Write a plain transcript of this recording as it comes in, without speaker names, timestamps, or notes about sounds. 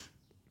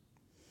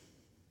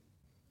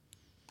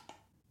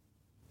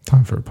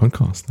time for a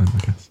podcast then, I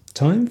guess.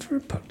 Time for a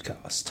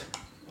podcast.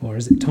 Or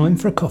is it time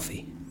for a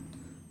coffee?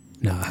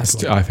 No,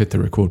 I've hit the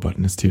record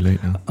button. It's too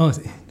late now. Oh,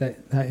 that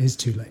is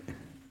too late.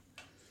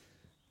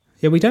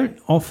 Yeah, we don't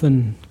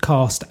often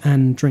cast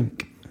and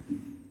drink.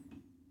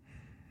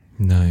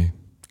 No,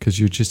 because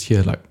you're just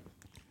here like...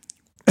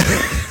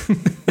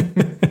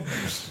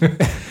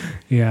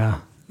 Yeah,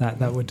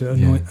 that would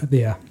annoy...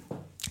 Yeah.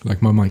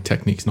 Like my mic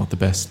technique's not the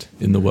best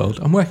in the world.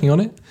 I'm working on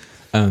it.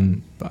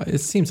 But it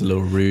seems a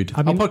little rude.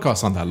 Our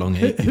podcasts aren't that long.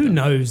 Who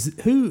knows?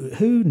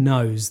 Who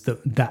knows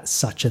that that's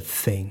such a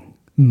thing?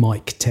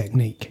 Mic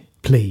technique,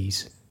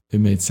 please. It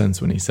made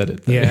sense when he said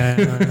it, though. Yeah,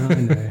 I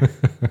know.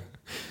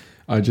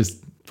 I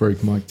just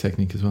broke mic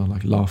technique as well,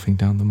 like laughing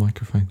down the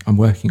microphone. I'm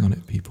working on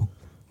it, people.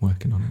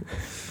 Working on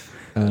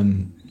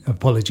it.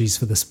 Apologies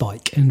for the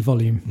spike in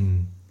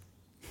volume.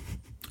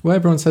 Well,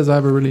 everyone says I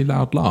have a really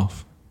loud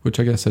laugh, which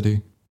I guess I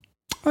do.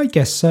 I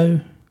guess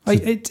so.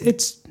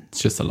 It's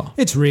just a laugh.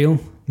 It's real.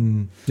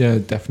 Yeah,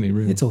 definitely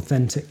real. It's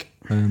authentic.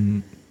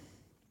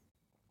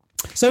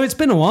 So it's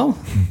been a while.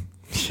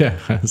 Yeah,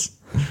 it has.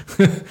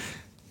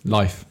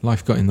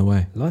 Life got in the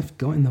way. Life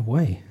got in the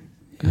way.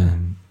 Yeah,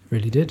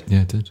 really did.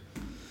 Yeah, it did.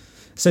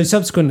 So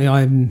subsequently,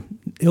 I'm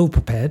ill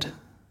prepared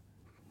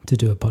to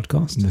do a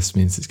podcast. This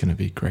means it's going to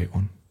be a great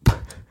one.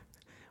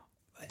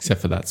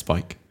 Except for that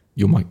spike.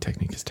 Your mic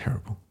technique is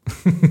terrible.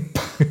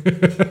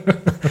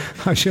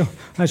 I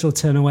shall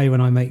turn away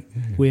when I make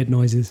weird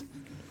noises.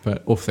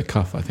 But off the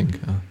cuff, I think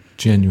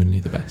genuinely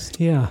the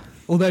best. Yeah.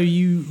 Although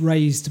you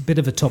raised a bit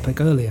of a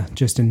topic earlier,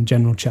 just in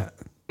general chat.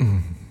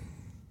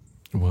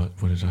 What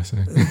did I say?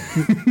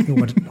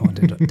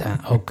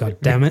 Oh, God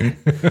damn it.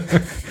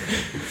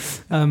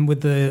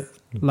 With the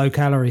low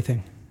calorie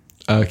thing.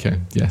 Okay,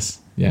 yes.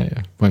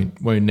 Yeah.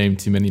 Won't name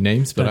too many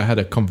names, but I had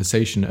a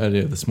conversation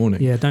earlier this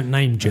morning. Yeah, don't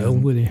name Jill,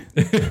 will you?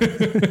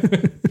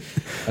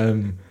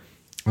 I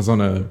was on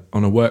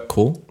a work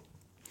call,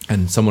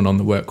 and someone on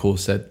the work call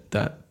said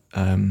that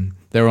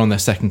they were on their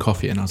second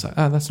coffee, and I was like,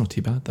 that's not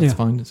too bad. That's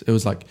fine. It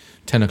was like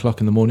 10 o'clock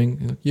in the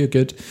morning. You're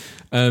good.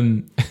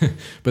 But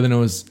then it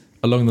was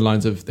along the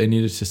lines of they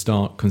needed to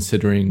start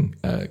considering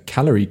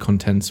calorie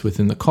contents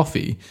within the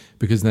coffee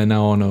because they're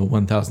now on a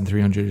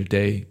 1,300 a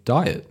day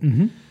diet.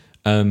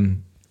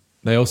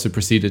 They also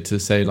proceeded to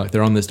say like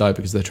they're on this diet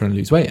because they're trying to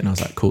lose weight. And I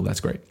was like, cool,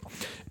 that's great.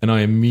 And I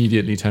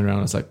immediately turned around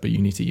and I was like, but you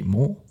need to eat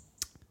more.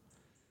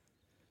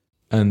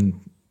 And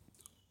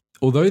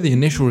although the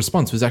initial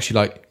response was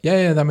actually like,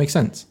 yeah, that makes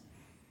sense.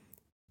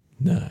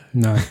 No,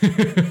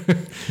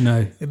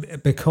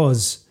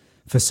 because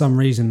for some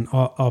reason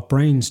our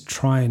brains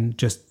try and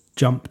just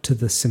jump to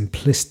the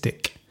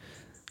simplistic.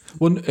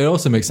 Well, it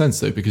also makes sense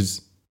though,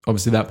 because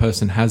obviously that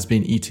person has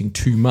been eating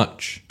too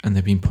much and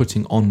they've been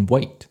putting on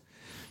weight.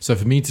 So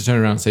for me to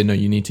turn around and say, no,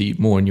 you need to eat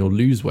more and you'll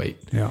lose weight.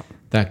 Yeah.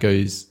 That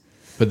goes,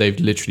 but they've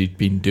literally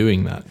been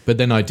doing that. But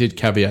then I did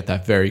caveat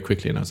that very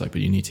quickly and I was like, but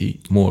you need to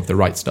eat more of the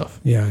right stuff.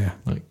 Yeah.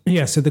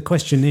 So the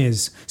question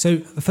is, the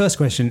first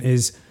question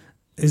is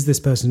this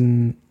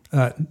person,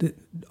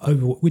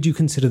 would you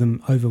consider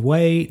them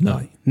overweight?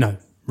 No. No.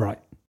 Right.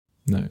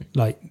 No.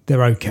 Like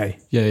they're okay.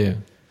 Yeah.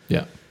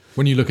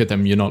 When you look at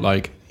them, you're not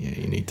like,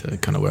 you need to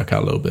kind of work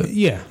out a little bit.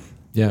 Yeah.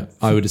 Yeah.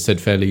 I would have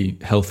said fairly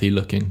healthy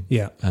looking.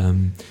 Yeah.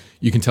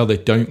 You can tell they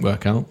don't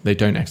work out. They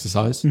don't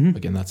exercise.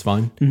 Again, that's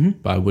fine.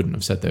 But I wouldn't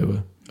have said they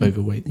were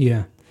overweight.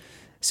 Yeah.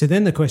 So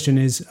then the question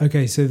is,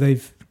 okay, so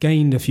they've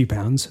gained a few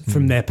pounds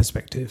from their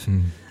perspective.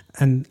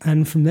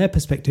 And from their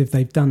perspective,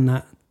 they've done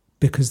that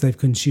because they've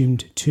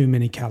consumed too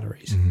many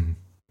calories,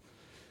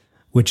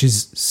 which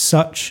is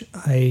such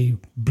a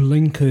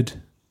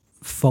blinkered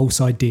false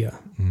idea.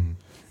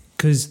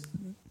 Because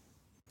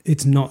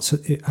it's not,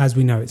 as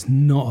we know, it's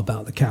not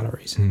about the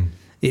calories.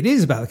 It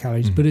is about the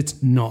calories, but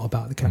it's not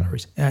about the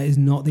calories. It is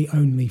not the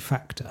only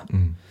factor.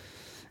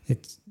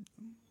 It's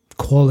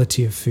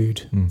quality of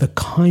food, the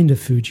kind of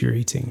food you're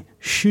eating.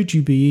 Should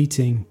you be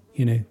eating,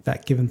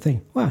 that given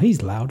thing? Wow,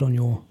 he's loud on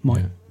your mic.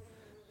 Yeah.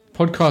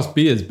 Podcast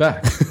B is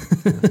back.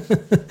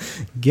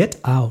 Get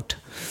out.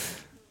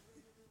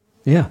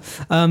 Yeah.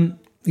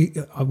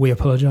 We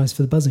apologize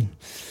for the buzzing.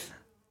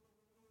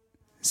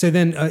 So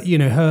then,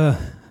 her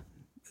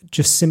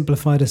just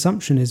simplified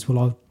assumption is, well,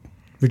 I'll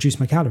reduce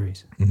my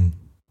calories.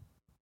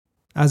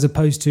 As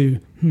opposed to,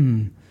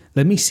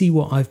 let me see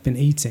what I've been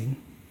eating.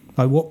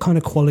 Like, what kind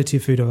of quality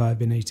of food have I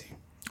been eating?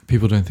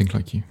 People don't think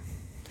like you.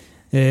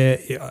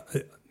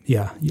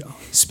 Yeah.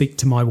 Speak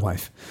to my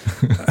wife.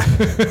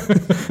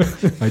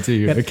 I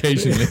do,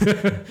 occasionally.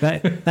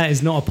 That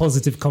is not a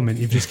positive comment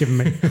you've just given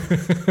me.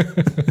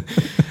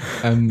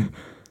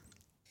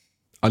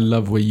 I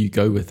love where you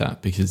go with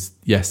that because,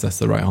 yes, that's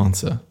the right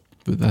answer.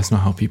 But that's not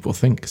how people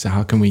think. So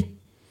how do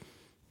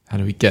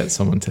we get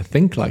someone to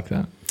think like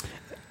that?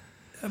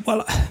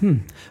 Well,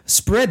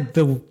 spread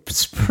the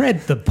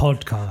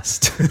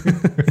podcast.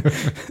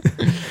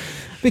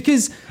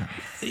 Because,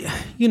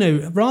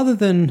 rather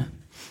than,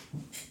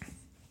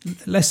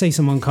 let's say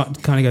someone kind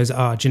of goes,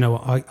 do you know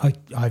what,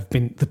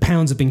 the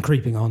pounds have been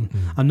creeping on.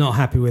 I'm not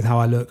happy with how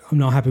I look. I'm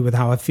not happy with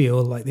how I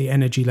feel, like the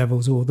energy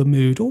levels or the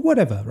mood or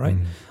whatever, right?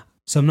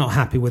 So I'm not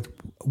happy with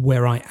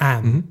where I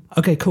am. Mm-hmm.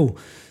 Okay, cool.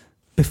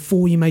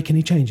 Before you make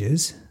any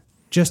changes,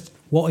 just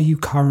what are you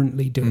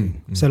currently doing?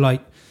 Mm-hmm. So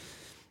like,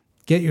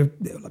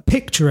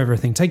 picture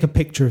everything. Take a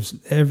picture of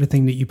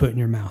everything that you put in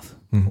your mouth,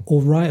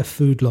 or write a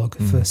food log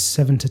for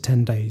 7 to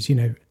 10 days. You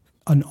know,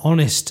 an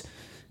honest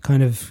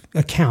kind of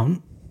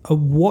account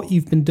of what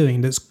you've been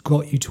doing that's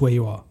got you to where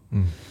you are.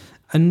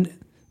 And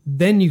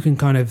then you can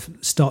kind of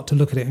start to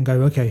look at it and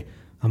go, okay,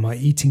 am I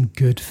eating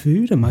good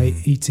food? Am I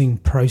eating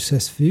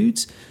processed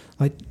foods?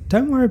 Like,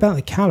 don't worry about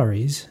the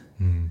calories.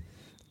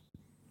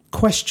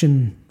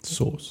 Question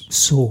source,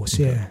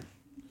 okay. yeah.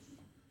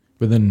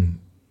 But then,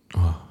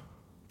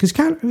 because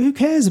who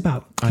cares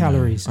about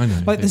calories? I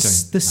know. Like the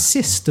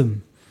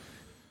system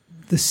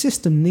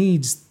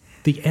needs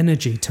the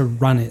energy to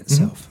run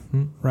itself,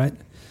 right?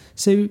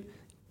 So,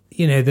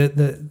 you know,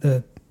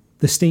 the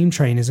steam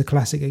train is a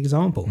classic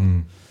example.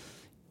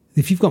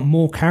 If you've got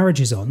more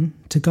carriages on,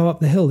 to go up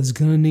the hill is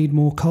going to need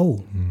more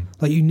coal.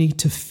 Like, you need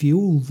to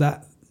fuel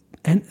that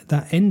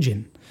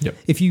engine. Yep.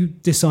 If you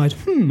decide,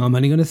 I'm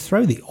only going to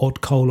throw the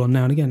odd coal on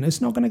now and again, it's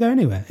not going to go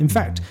anywhere. In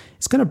fact,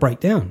 it's going to break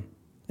down.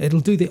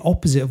 It'll do the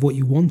opposite of what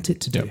you want it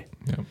to do.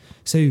 Yep.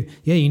 So,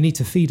 yeah, you need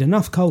to feed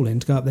enough coal in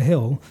to go up the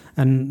hill,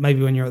 and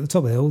maybe when you're at the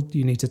top of the hill,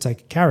 you need to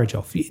take a carriage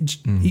off.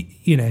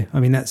 You know, I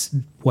mean, that's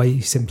way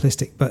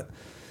simplistic, but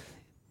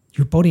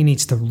your body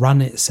needs to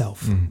run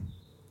itself,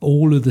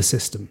 all of the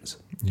systems.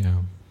 Yeah.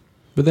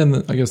 But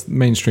then I guess the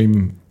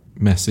mainstream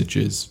message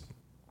is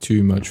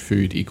too much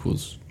food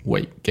equals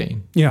weight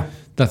gain. Yeah.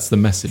 That's the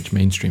message,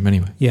 mainstream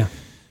anyway. Yeah.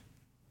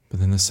 But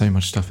then there's so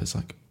much stuff. It's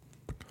like,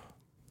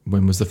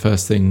 when was the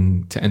first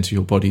thing to enter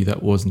your body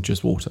that wasn't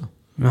just water?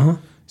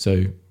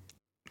 So,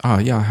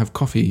 I have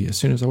coffee as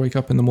soon as I wake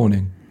up in the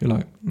morning. You're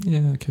like,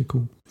 yeah, okay,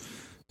 cool.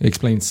 It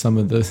explains some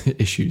of the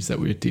issues that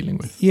we're dealing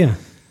with. Yeah.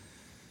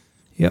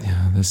 Yep.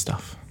 Yeah, there's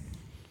stuff.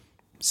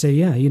 So,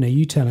 yeah, you know,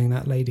 you telling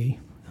that lady,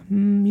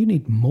 you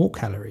need more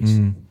calories.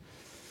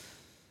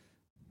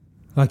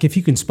 Like, if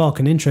you can spark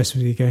an interest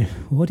with you, go,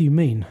 what do you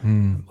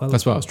mean? Well,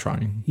 that's what I was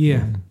trying.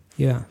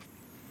 Yeah.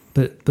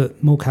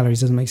 But more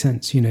calories doesn't make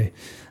sense, you know.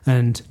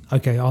 And,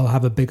 okay, I'll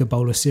have a bigger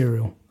bowl of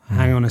cereal.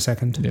 Hang on a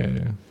second.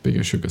 Yeah.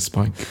 Bigger sugar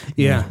spike.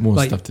 Yeah. More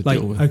stuff to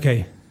deal with.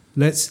 Okay,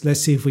 let's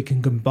see if we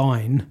can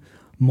combine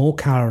more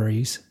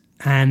calories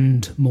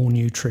and more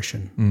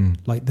nutrition.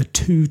 Like the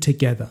two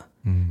together.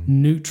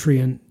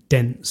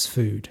 Nutrient-dense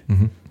food.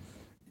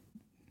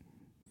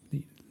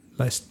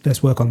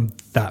 Let's work on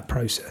that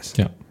process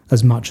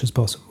as much as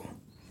possible.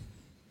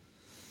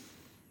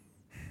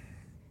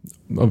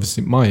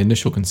 Obviously, my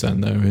initial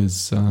concern, though,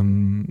 is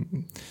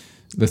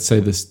let's say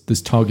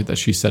this target that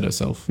she set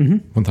herself,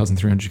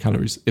 1,300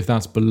 calories. If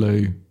that's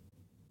below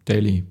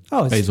daily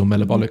basal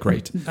metabolic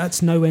rate,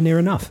 that's nowhere near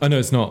enough. I know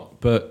it's not,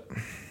 but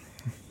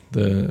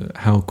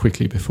how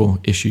quickly before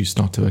issues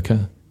start to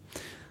occur?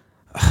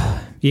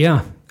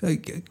 Yeah,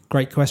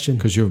 great question.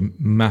 Because you're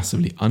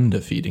massively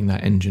underfeeding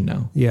that engine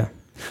now. Yeah,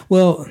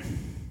 well,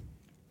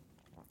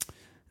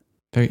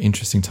 very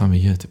interesting time of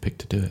year to pick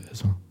to do it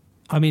as well.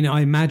 I mean,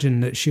 I imagine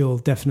that she'll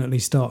definitely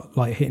start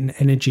like hitting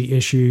energy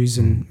issues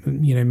and,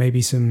 you know,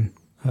 maybe some,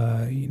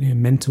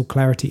 mental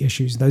clarity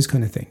issues, those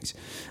kind of things.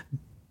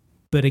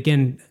 But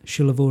again,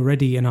 she'll have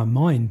already in her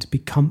mind be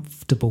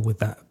comfortable with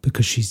that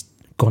because she's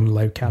gone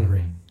low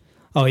calorie.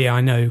 Oh yeah,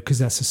 I know, because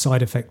that's a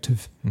side effect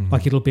of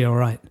like, it'll be all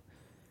right.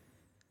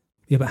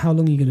 Yeah, but how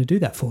long are you going to do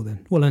that for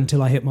then? Well,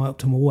 until I hit my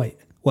optimal weight.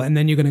 Well, and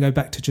then you're going to go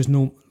back to just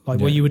normal, like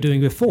what you were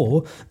doing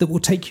before, that will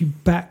take you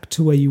back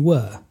to where you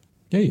were.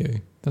 Yeah.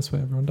 That's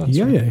what everyone does.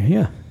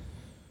 Yeah.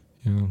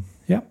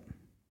 Yep.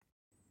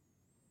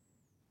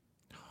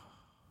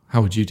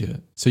 How would you do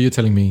it? So you're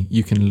telling me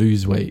you can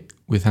lose weight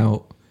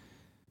without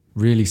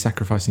really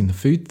sacrificing the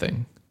food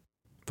thing,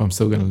 but I'm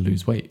still going to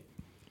lose weight?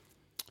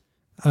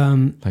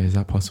 Is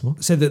that possible?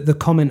 So the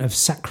comment of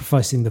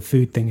sacrificing the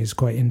food thing is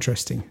quite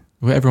interesting.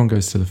 Well, everyone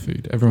goes to the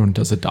food. Everyone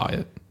does a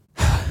diet.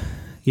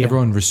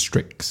 Everyone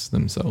restricts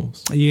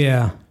themselves.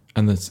 Yeah.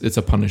 And it's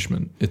a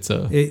punishment.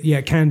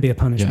 It can be a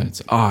punishment. Yeah,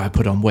 it's, I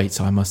put on weight,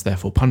 so I must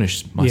therefore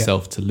punish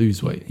myself to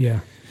lose weight.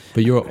 Yeah.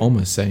 But you're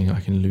almost saying I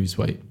can lose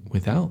weight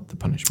without the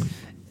punishment.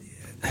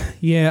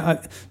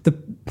 Yeah. The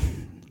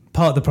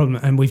part of the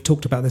problem, and we've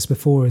talked about this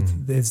before,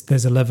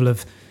 there's a level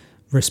of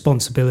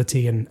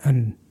responsibility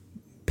and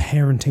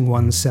parenting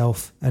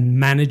oneself and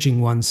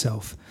managing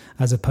oneself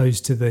as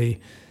opposed to the,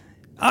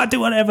 I'll do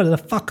whatever the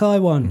fuck I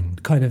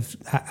want kind of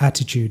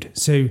attitude.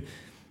 So,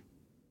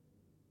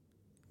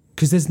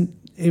 because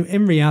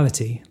in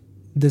reality,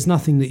 there's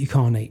nothing that you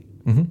can't eat.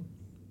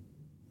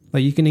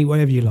 Like, you can eat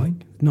whatever you like,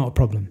 not a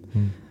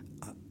problem.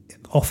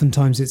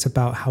 Oftentimes it's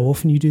about how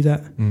often you do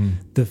that,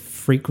 the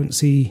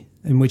frequency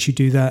in which you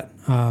do that.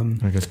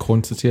 I guess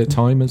quantity at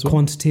time as well.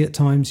 Quantity at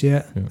times,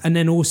 yeah. And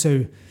then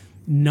also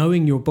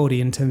knowing your body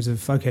in terms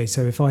of, okay,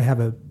 so if I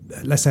have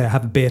let's say I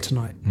have a beer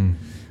tonight,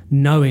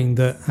 knowing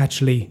that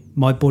actually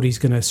my body's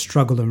going to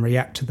struggle and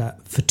react to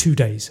that for 2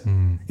 days.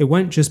 It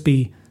won't just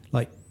be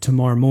like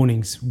tomorrow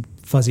morning's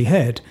fuzzy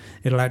head.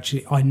 It'll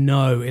actually, I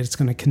know it's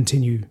going to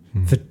continue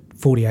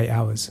 48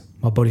 hours.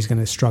 My body's going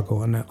to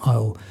struggle and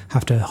I'll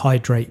have to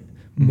hydrate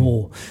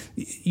more.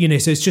 You know,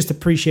 so it's just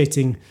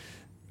appreciating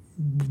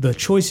the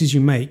choices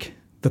you make,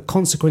 the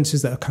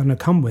consequences that are going to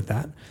come with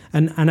that,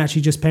 and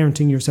actually just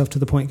parenting yourself to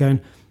the point going,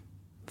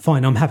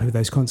 fine, I'm happy with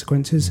those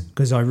consequences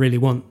because I really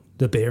want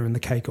the beer and the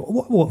cake or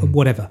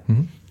whatever.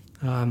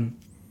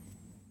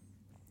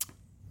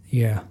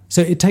 Yeah.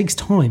 So it takes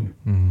time,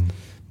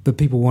 but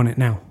people want it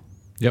now.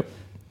 Yep.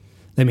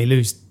 Let me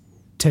lose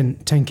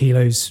 10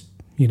 kilos,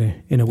 you know,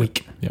 in a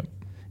week. Yep.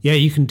 Yeah,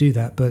 you can do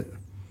that, but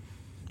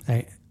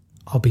hey,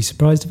 I'll be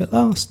surprised if it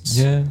lasts.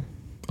 Yeah.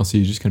 Also,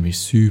 you're just going to be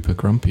super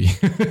grumpy.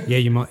 Yeah,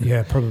 you might.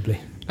 Yeah, probably.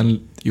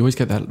 And you always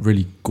get that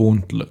really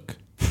gaunt look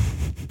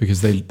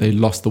because they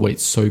lost the weight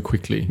so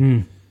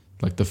quickly.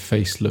 Like the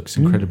face looks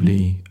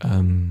incredibly,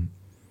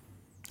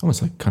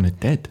 almost like kind of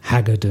dead.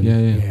 Haggard.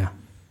 And,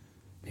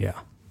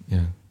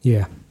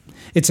 yeah.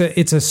 It's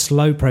a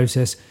slow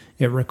process.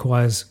 It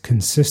requires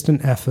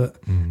consistent effort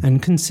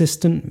and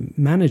consistent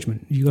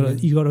management. You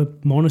got to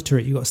monitor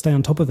it. You got to stay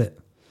on top of it.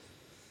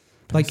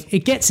 Like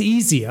it gets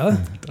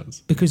easier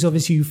because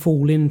obviously you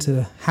fall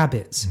into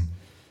habits.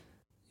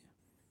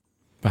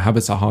 But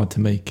habits are hard to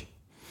make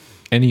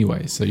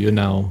anyway. So you're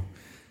now...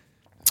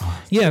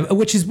 Yeah,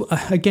 which is,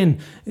 again,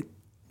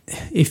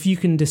 if you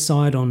can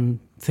decide on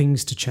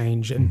things to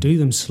change and do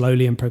them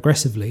slowly and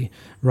progressively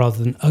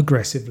rather than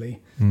aggressively,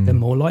 they're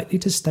more likely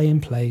to stay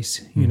in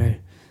place, you know.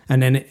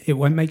 And then it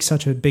won't make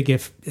such a big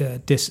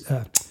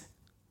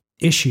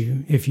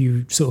issue if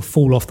you sort of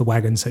fall off the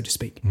wagon, so to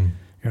speak.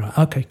 You're like,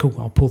 okay, cool,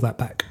 I'll pull that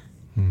back.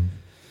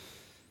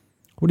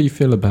 What do you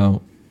feel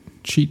about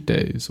cheat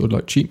days or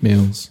like cheat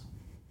meals?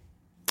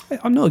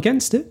 I'm not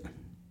against it.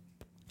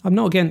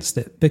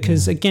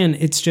 Because, again,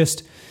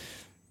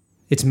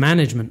 it's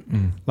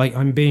management. Like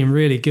I'm being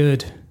really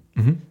good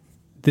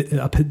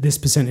this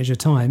percentage of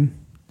time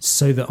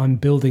so that I'm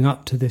building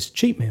up to this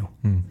cheat meal.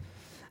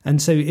 And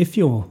so if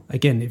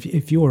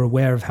you're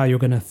aware of how you're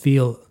going to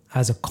feel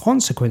as a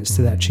consequence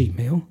to that cheat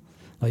meal,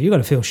 like you're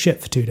going to feel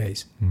shit for 2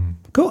 days.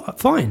 Cool,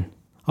 fine.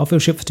 I'll feel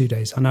shit for 2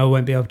 days. I know I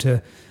won't be able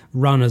to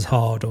run as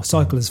hard or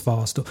cycle as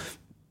fast.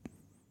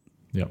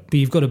 But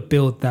you've got to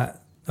build that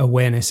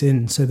awareness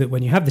in so that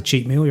when you have the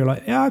cheat meal, you're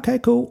like, yeah, okay,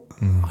 cool.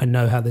 I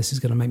know how this is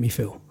going to make me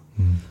feel.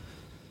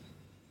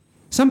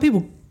 Some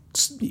people,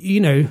 you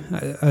know,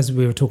 as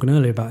we were talking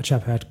earlier about a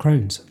chap who had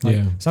Crohn's.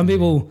 Some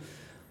people...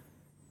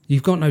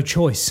 You've got no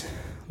choice.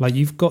 Like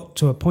you've got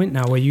to a point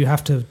now where you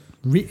have to,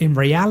 in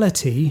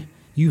reality,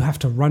 you have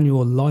to run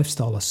your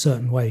lifestyle a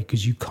certain way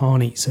because you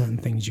can't eat certain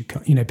things. You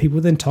can't, you know, people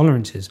with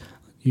intolerances,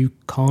 you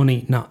can't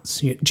eat nuts.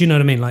 Do you know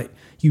what I mean? Like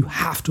you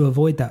have to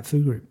avoid that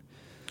food group.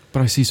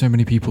 But I see so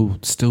many people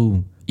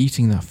still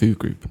eating that food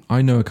group.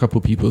 I know a couple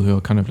of people who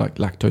are kind of like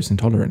lactose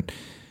intolerant.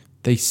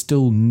 They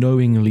still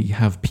knowingly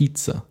have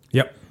pizza.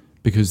 Yep.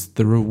 Because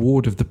the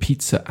reward of the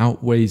pizza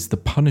outweighs the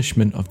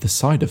punishment of the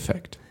side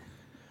effect.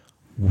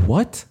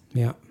 What?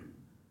 Yeah.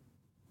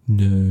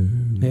 No.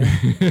 Yeah.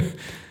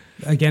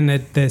 Again,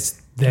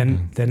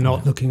 they're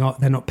not looking up.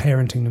 They're not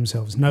parenting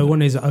themselves. No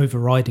one is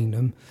overriding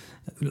them.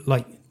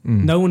 Like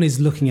no one is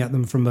looking at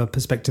them from a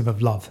perspective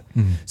of love.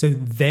 So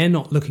they're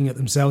not looking at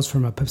themselves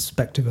from a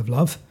perspective of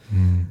love.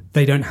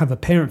 They don't have a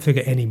parent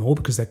figure anymore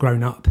because they're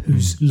grown up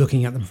who's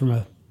looking at them from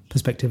a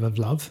perspective of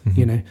love.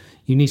 You know,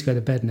 you need to go to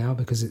bed now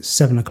because it's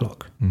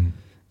 7:00.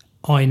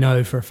 I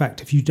know for a fact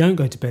if you don't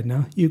go to bed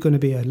now, you're going to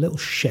be a little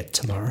shit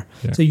tomorrow.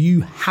 So you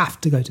have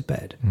to go to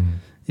bed.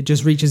 It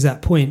just reaches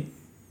that point,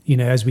 you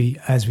know, as we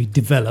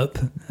develop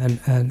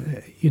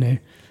and you know,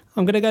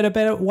 I'm going to go to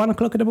bed at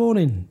 1:00 in the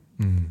morning.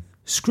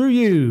 Screw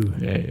you.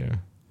 Yeah.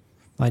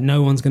 Like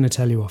no one's going to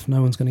tell you off.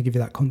 No one's going to give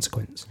you that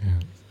consequence.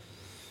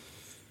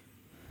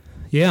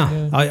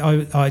 Yeah.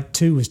 I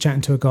too was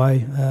chatting to a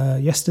guy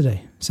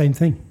yesterday. Same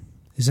thing.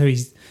 So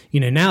he's, you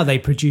know, now they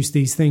produce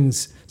these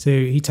things. So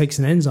he takes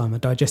an enzyme, a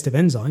digestive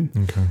enzyme,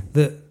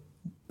 that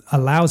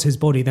allows his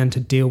body then to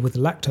deal with the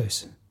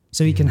lactose.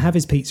 So he can have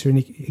his pizza and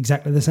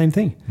exactly the same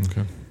thing.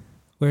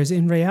 Whereas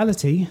in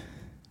reality,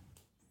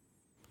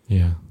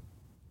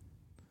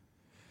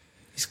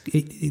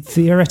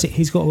 theoretically,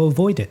 he's got to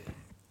avoid it.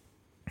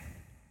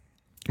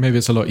 Maybe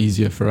it's a lot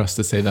easier for us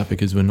to say that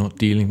because we're not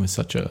dealing with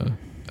such a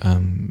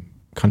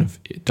kind of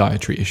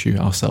dietary issue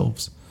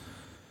ourselves.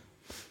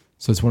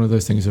 So it's one of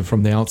those things that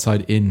from the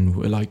outside in,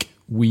 we're like,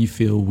 we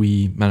feel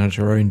we manage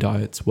our own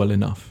diets well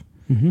enough.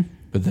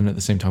 But then at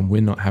the same time,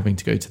 we're not having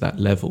to go to that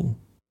level.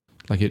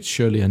 Like it's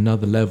surely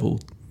another level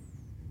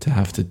to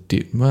have to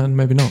do. Well,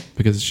 maybe not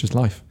because it's just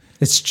life.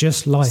 It's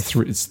just life.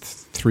 It's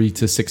 3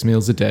 to 6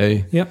 meals a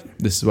day.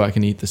 This is what I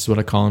can eat. This is what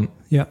I can't.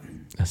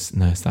 It's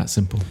that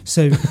simple.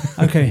 So,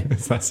 okay.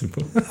 It's that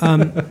simple.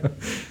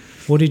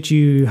 What did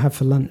you have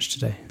for lunch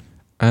today?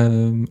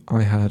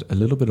 I had a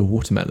little bit of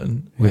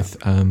watermelon with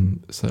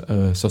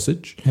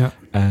sausage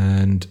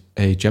and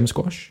a gem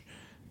squash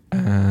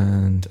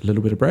and a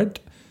little bit of bread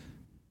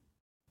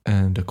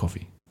and a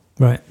coffee.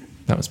 Right.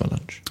 That was my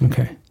lunch.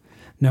 Okay.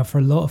 Now, for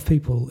a lot of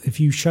people, if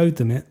you showed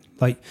them it,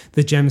 like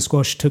the gem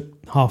squash took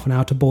half an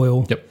hour to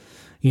boil.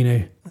 you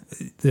know,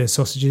 the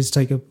sausages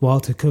take a while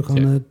to cook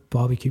on the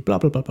barbecue, blah,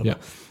 blah, blah, blah. Yeah.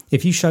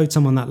 If you showed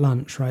someone that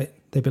lunch, right,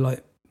 they'd be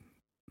like,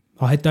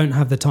 I don't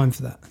have the time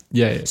for that.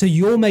 Yeah. So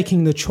you're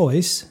making the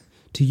choice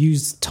to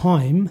use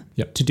time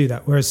to do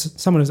that. Whereas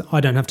someone is,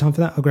 I don't have time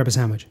for that, I'll grab a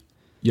sandwich.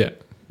 Yeah.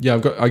 Yeah,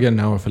 I get an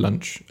hour for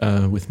lunch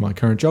with my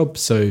current job.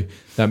 So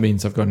that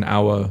means I've got an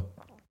hour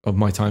of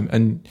my time.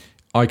 And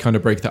I kind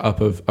of break that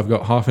up of I've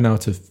got half an hour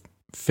to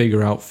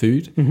figure out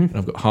food and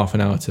I've got half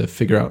an hour to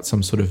figure out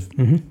some sort of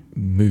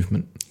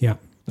movement. Yeah.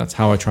 That's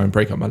how I try and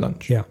break up my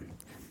lunch. Yeah.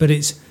 But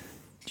it's,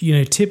 you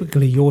know,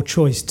 typically your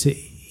choice to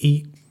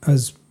eat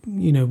as,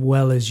 you know,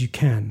 well as you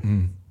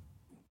can.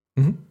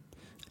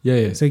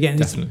 Yeah. So again,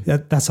 definitely.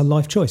 That's a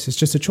life choice. It's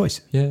just a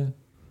choice. Yeah.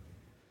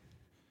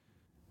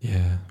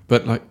 Yeah.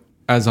 But like,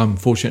 as I'm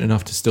fortunate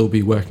enough to still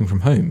be working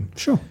from home,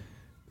 sure,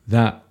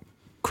 that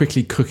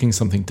quickly cooking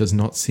something does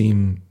not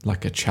seem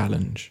like a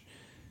challenge.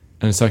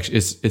 And it's actually,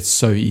 it's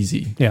so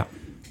easy. Yeah.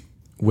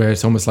 Where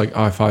it's almost like,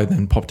 if I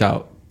then popped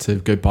out to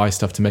go buy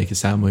stuff to make a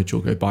sandwich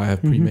or go buy a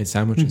pre-made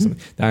sandwich or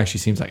something, that actually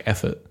seems like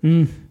effort.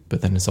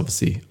 But then it's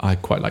obviously, I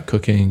quite like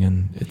cooking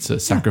and it's a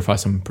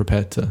sacrifice I'm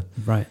prepared to.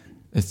 Right.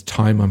 It's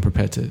time I'm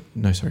prepared to,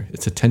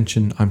 it's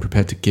attention I'm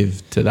prepared to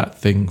give to that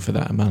thing for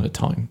that amount of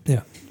time.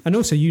 Yeah. And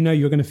also, you know,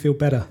 you're going to feel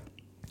better.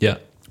 Yeah.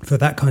 For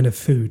that kind of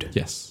food.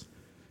 Yes.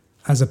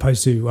 As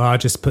opposed to, I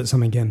just put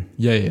something in.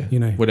 Yeah. You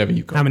know, whatever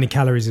you've got. How many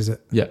calories is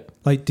it? Yeah.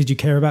 Like, did you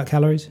care about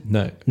calories?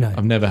 No.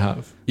 I've never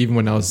have. Even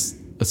when I was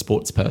a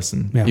sports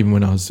person, even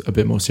when I was a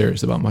bit more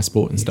serious about my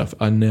sport and stuff,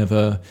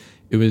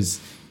 it was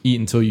eat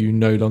until you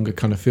no longer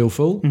kind of feel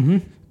full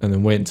and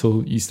then wait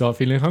until you start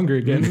feeling hungry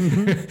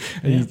again.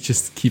 And you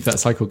just keep that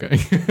cycle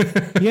going.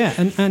 Yeah.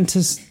 And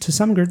to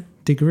some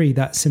degree,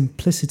 that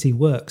simplicity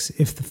works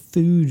if the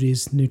food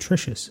is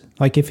nutritious.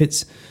 Like if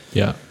it's,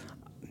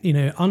 you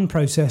know,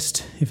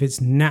 unprocessed, if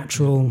it's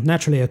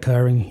naturally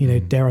occurring, you know,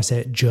 dare I say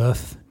it,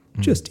 jerf.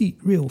 Just eat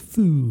real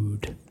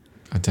food.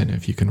 I don't know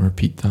if you can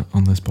repeat that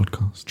on this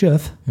podcast.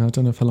 Jerf. Yeah, I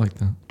don't know if I like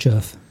that.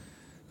 Jerf.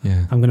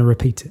 Yeah. I'm going to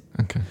repeat it.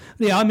 Okay.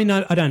 Yeah, I mean,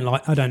 I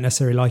don't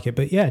necessarily like it,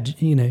 but yeah,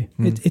 you know,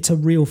 it's a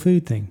real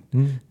food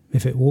thing.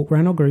 If it walked,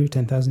 ran or grew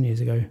 10,000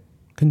 years ago,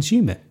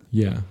 consume it.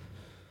 Yeah.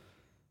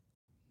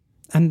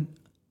 And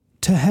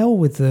to hell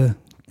with the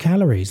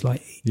calories,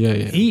 like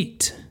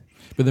eat.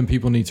 But then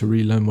people need to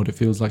relearn what it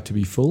feels like to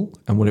be full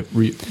and what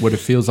it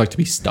feels like to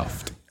be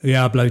stuffed.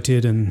 Yeah,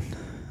 bloated and...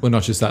 Well,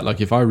 not just that.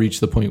 Like if I reach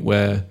the point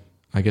where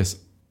I guess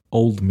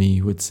old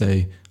me would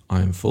say,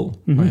 I am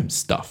full, I am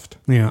stuffed.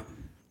 Yeah.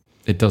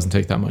 It doesn't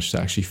take that much to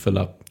actually fill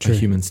up a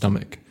human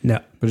stomach. No.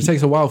 But it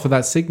takes a while for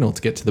that signal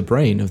to get to the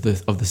brain of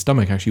the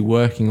stomach actually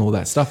working all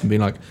that stuff and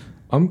being like,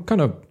 I'm kind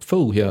of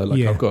full here.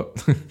 Like I've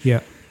got...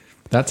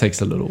 That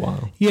takes a little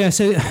while. Yeah,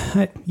 so,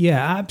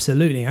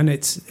 absolutely. And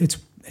it's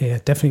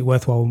definitely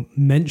worthwhile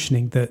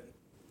mentioning that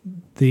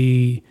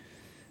the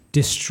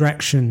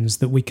distractions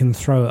that we can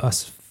throw at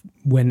us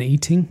when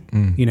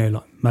eating, you know,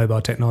 like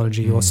mobile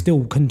technology or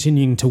still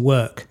continuing to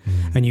work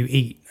and you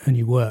eat and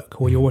you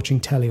work or you're watching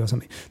telly or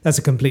something, that's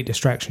a complete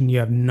distraction. You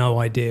have no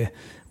idea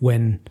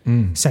when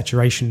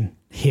saturation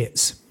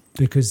hits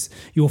because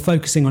you're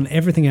focusing on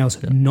everything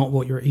else, not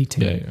what you're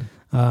eating.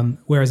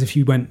 Whereas if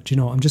you went, do you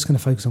know what, I'm just going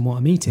to focus on what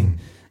I'm eating,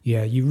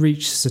 you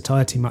reach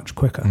satiety much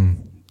quicker.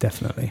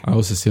 Definitely. I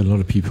also see a lot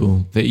of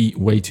people, they eat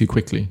way too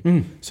quickly.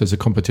 So it's a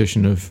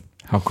competition of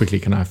how quickly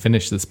can I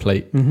finish this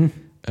plate?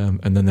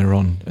 And then they're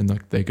on and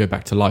like they go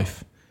back to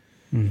life.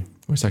 Where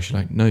it's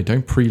actually like, no,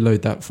 don't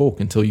preload that fork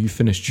until you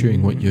finish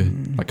chewing what you're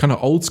like kind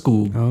of old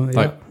school.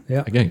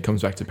 Again, it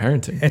comes back to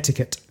parenting.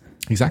 Etiquette.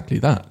 Exactly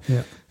that.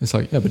 Yeah. It's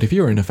like, but if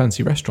you were in a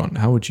fancy restaurant,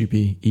 how would you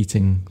be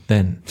eating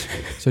then?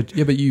 So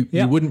but you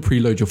wouldn't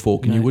preload your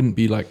fork and you wouldn't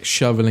be like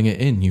shoveling it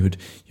in. You would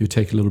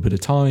take a little bit of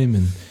time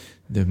and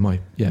there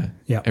might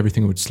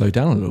everything would slow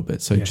down a little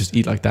bit. So just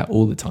eat like that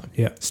all the time.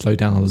 Slow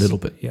down a little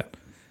bit.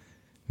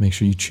 Make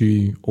sure you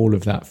chew all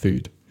of that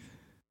food.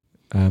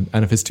 And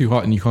if it's too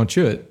hot and you can't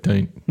chew it,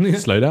 don't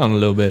slow down a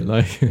little bit.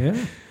 Like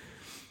a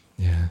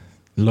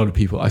lot of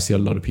people, I see a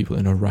lot of people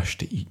in a rush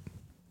to eat.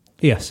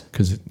 Yes.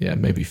 Because,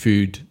 maybe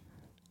food,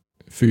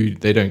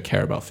 they don't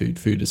care about food.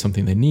 Food is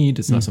something they need.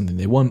 It's not something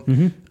they want.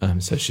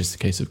 So it's just a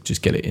case of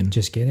just get it in.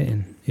 Just get it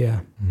in.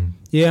 Yeah.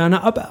 Yeah. And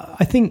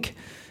I think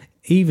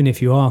even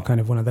if you are kind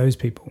of one of those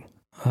people,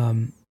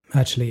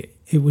 actually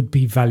it would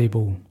be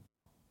valuable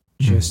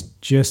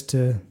just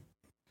to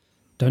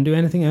don't do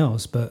anything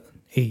else but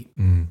eat.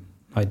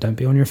 Like don't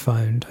be on your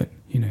phone. Don't,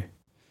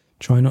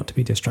 try not to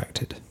be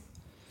distracted.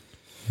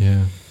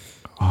 Yeah.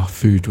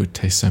 Food would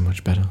taste so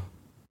much better.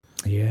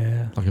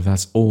 Yeah. Like if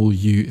that's all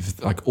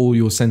if like all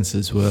your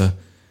senses were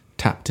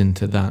tapped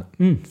into that,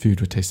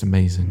 food would taste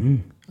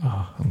amazing.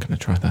 I'm going to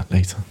try that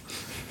later.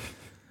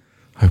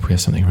 Hope we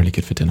have something really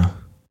good for dinner.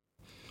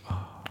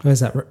 Where's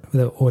that?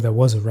 Or there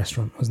was a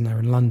restaurant, wasn't there,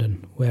 in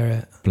London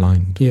where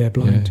Blind. Yeah,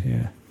 blind.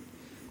 Yeah.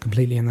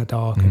 Completely in the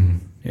dark.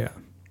 And,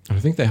 I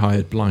think they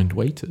hired blind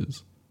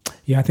waiters.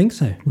 Yeah, I think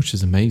so. Which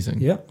is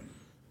amazing. Yeah.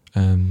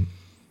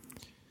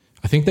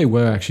 I think they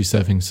were actually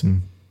serving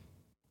some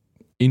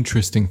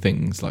interesting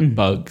things like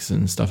bugs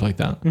and stuff like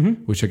that,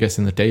 which I guess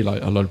in the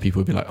daylight, a lot of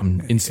people would be like, I'm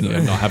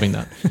not having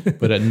that.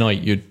 But at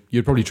night,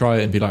 you'd probably try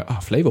it and be like, oh,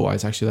 flavor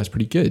wise, actually, that's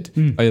pretty good.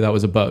 Oh, yeah, that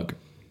was a bug.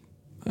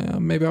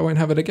 Maybe I won't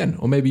have it again.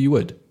 Or maybe you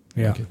would.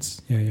 Yeah. Like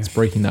it's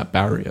breaking that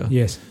barrier.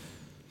 Yes.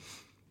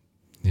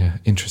 Yeah.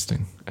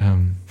 Interesting. I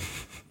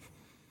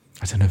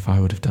don't know if I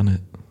would have done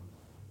it.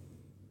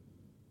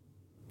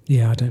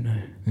 Yeah. I don't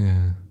know.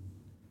 Yeah.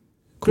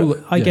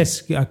 Cool. I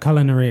guess a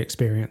culinary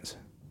experience.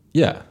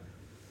 Yeah.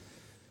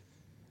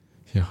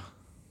 Yeah.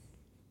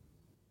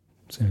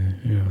 So,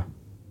 yeah.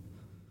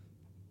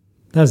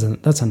 That's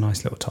a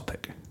nice little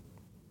topic.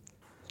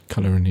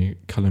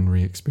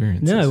 Culinary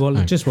experience. No, well,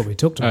 just what we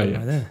talked about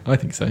right there. I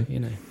think so. You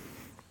know,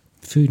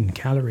 food and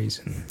calories.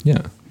 And,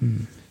 yeah.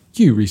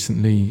 You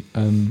recently,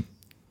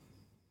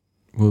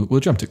 we'll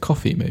jump to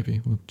coffee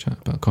maybe. We'll chat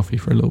about coffee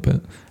for a little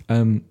bit.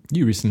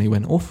 You recently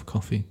went off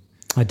coffee.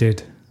 I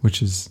did.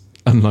 Which is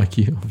unlike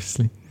you,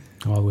 obviously.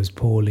 I was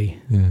poorly.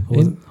 Yeah.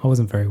 I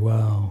wasn't very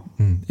well.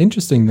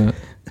 Interesting that,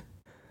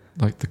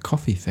 like the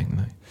coffee thing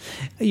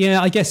though.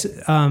 Yeah, I guess,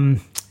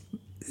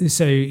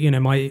 so, you know,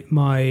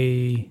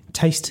 my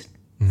taste,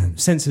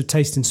 sense of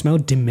taste and smell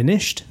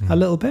diminished a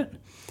little bit.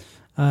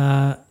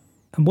 And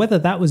whether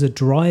that was a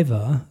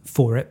driver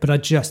for it, but I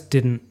just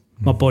didn't,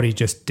 my body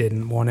just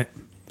didn't want it.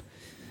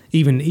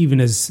 Even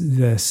as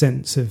the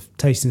sense of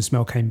taste and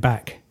smell came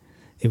back,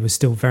 it was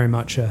still very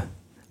much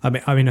I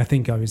mean, I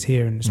think I was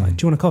here and it's like,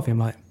 do you want a coffee? I'm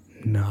like,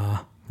 nah.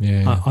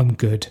 Yeah. I'm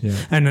good. Yeah.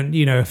 And,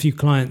 you know, a few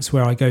clients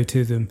where I go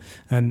to them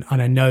and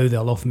I know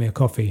they'll offer me a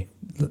coffee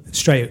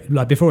straight,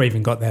 like before I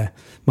even got there,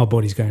 my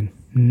body's going,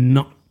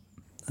 no,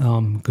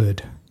 I'm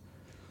good.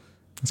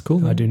 That's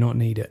cool. I do not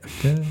need it.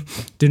 Yeah.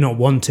 Do not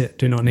want it.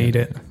 Do not need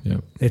it. Yeah.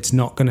 It's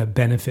not going to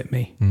benefit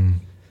me.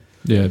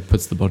 Yeah, it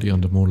puts the body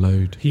under more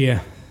load.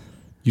 Yeah.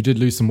 You did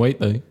lose some weight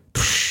though.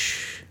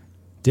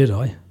 Did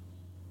I?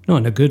 Not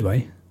in a good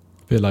way.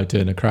 A bit like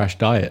doing a crash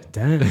diet.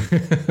 Damn.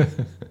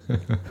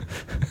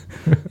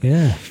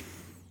 Yeah.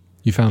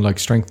 You found like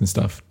strength and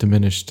stuff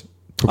diminished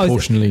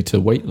proportionally to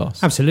weight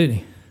loss.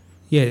 Absolutely.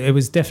 Yeah, it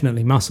was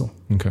definitely muscle.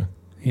 Okay.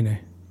 You know.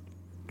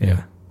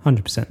 Yeah.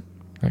 100%.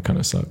 That kind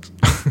of sucks.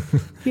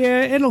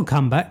 Yeah, it'll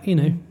come back, you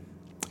know.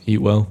 Eat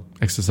well,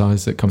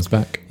 exercise, it comes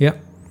back. Yeah.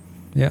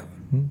 Yeah.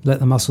 Let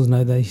the muscles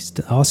know they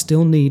are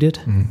still needed.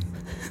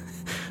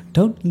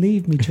 Don't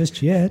leave me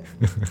just yet.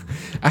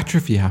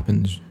 Atrophy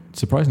happens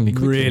surprisingly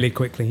quickly. Really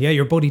quickly. Yeah,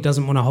 your body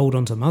doesn't want to hold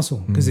on to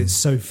muscle because it's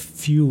so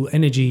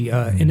energy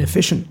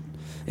inefficient.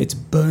 It's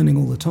burning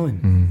all the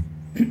time.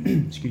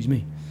 Excuse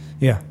me.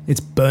 Yeah, it's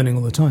burning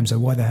all the time. So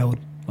why the hell,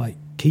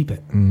 keep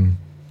it?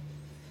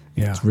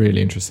 Yeah. It's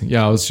really interesting.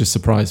 Yeah, I was just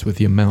surprised with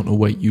the amount of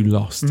weight you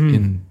lost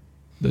in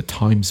the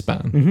time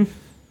span.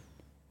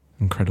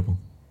 Incredible.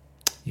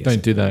 Yes.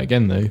 Don't do that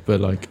again though,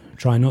 but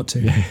try not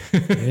to.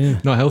 Yeah.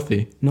 Not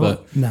healthy,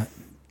 but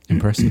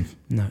impressive.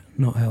 No,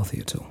 not healthy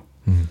at all.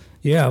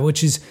 Yeah,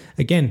 which is,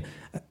 again,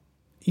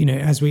 you know,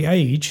 as we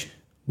age,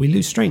 we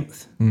lose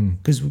strength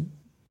because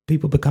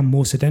people become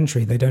more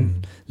sedentary. They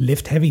don't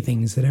lift heavy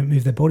things. They don't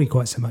move their body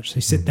quite so much.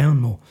 They sit down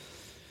more.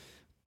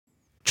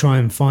 Try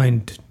and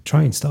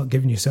start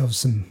giving yourself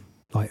some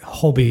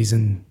hobbies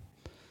and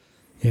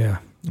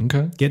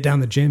get down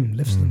the gym,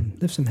 lift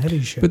some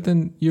heavy shit. But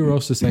then you were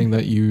also saying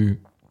that you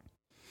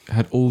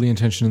had all the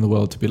intention in the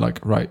world to be like,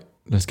 right,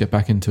 let's get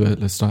back into it.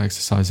 Let's start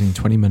exercising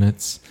 20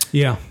 minutes.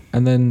 Yeah.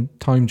 And then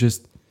time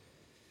just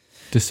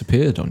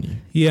disappeared on you.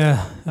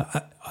 Yeah.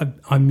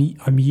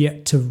 I'm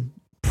yet to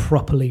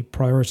properly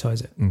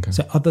prioritize it. Okay.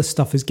 So other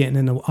stuff is getting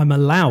in the, I'm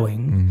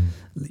allowing,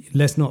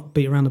 let's not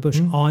beat around the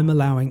bush. I'm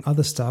allowing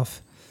other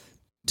stuff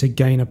to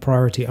gain a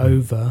priority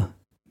over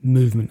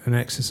movement and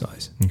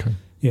exercise. Okay.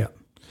 Yeah.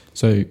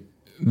 So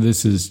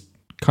this is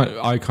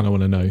I kind of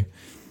want to know,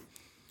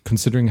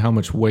 considering how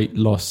much weight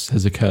loss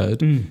has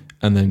occurred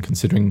and then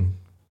considering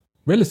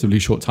relatively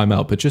short time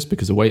out, but just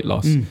because of weight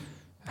loss,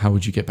 how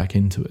would you get back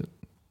into it?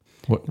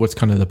 What's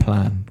kind of the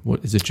plan?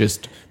 What is it?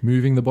 Just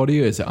moving the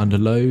body, or is it under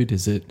load?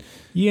 Is it?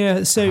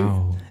 Yeah.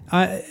 So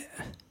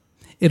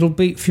it'll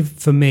be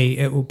for me.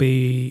 It will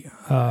be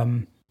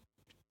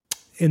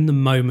in the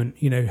moment.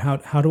 You know,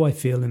 how do I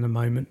feel in the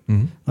moment?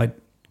 Like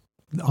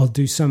I'll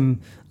do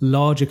some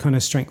larger kind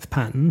of strength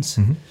patterns.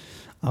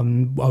 I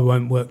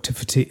won't work to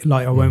fatigue.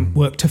 I won't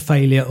work to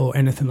failure or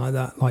anything like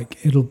that.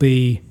 It'll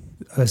be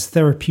as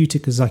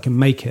therapeutic as I can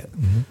make it.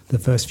 The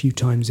first few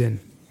times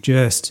in,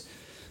 just.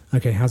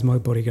 Okay, how's my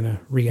body going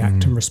to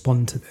react and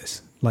respond to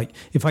this?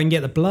 If I can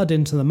get the blood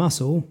into the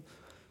muscle,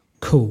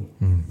 cool.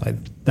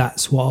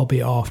 That's what I'll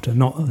be after.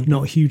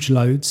 Not huge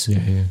loads,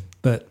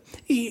 but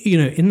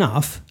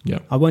enough. Yeah.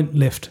 I won't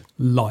lift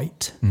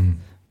light,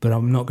 but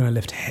I'm not going to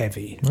lift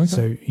heavy. Okay.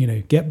 So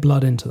get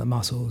blood into the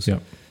muscles,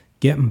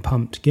 get them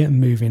pumped, get them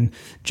moving,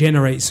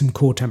 generate some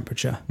core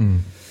temperature,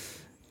 and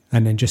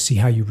then just see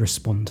how you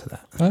respond to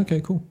that.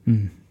 Okay, cool.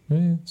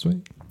 Yeah,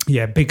 sweet.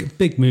 Yeah,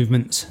 big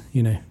movements.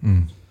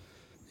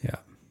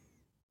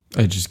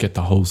 I just get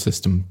the whole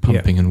system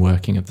pumping and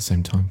working at the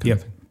same time. Kind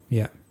of thing.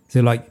 Yeah. So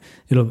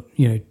it'll,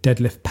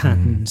 deadlift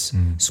patterns,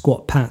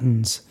 squat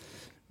patterns,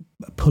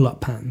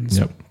 pull-up patterns,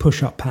 Yep.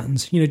 push-up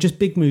patterns, just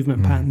big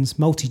movement patterns,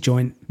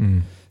 multi-joint,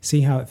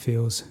 see how it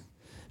feels.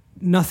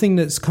 Nothing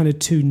that's kind of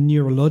too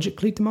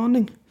neurologically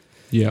demanding.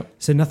 Yeah.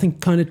 So nothing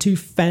kind of too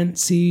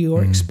fancy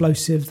or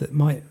explosive that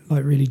might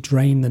like really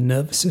drain the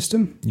nervous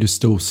system. You're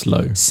still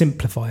slow.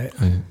 Simplify it.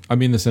 I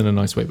mean this in a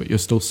nice way, but you're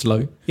still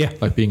slow. Yeah.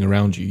 Like being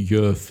around you,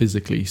 you're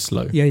physically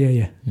slow.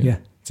 Yeah.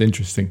 It's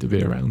interesting to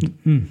be around.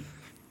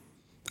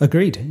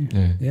 Agreed.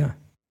 Yeah.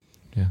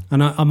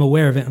 And I'm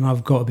aware of it, and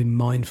I've got to be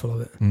mindful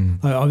of it.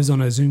 I was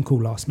on a Zoom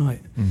call last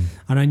night,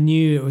 and I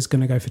knew it was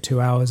going to go for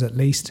 2 hours at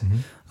least.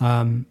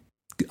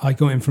 I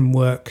got in from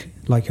work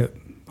like at,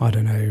 I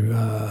don't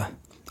know,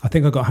 I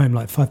think I got home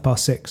like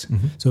 6:05.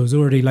 So I was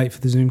already late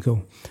for the Zoom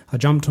call. I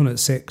jumped on at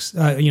 6.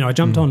 I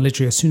jumped on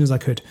literally as soon as I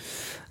could.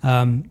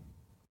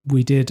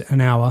 We did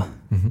an hour,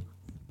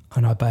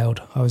 and I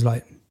bailed. I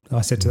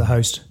said to the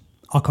host,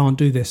 I can't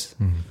do this.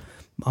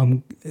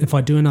 If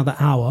I do another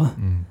hour,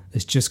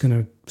 it's just going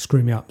to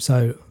screw me up.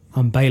 So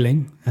I'm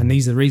bailing, and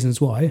these are the reasons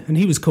why. And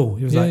he was cool.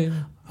 He was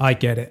I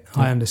get it.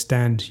 I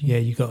understand. Yeah,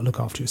 you got to look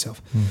after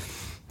yourself.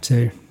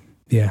 So,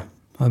 yeah,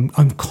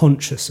 I'm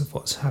conscious of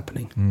what's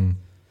happening.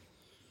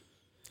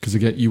 Because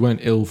again, you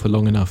weren't ill for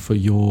long enough for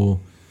your,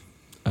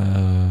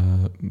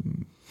 not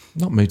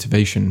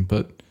motivation,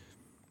 but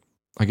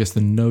I guess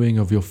the knowing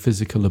of your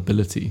physical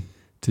ability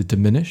to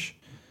diminish.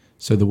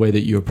 So the way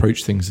that you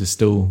approach things is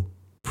still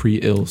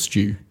pre-ill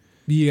Stu.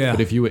 Yeah.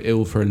 But if you were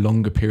ill for a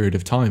longer period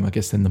of time, I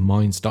guess then the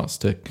mind starts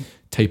to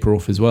taper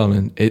off as well,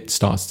 and it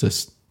starts to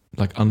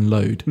like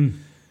unload.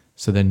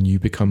 So then you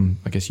become,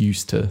 I guess,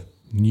 used to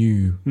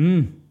new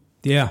you.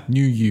 Yeah.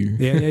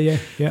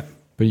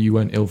 But you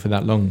weren't ill for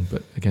that long.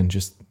 But again,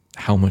 just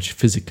how much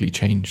physically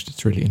changed.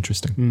 It's really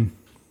interesting.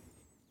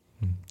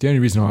 The only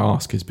reason I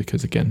ask is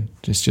because, again,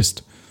 it's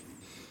just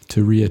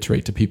to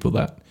reiterate to people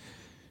that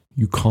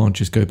you can't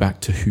just go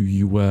back to who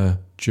you were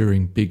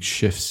during big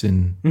shifts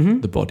in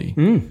the body.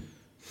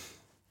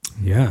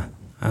 Yeah,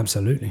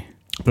 absolutely.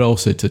 But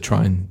also to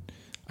try and,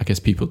 I guess,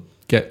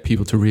 get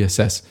people to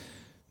reassess,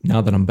 now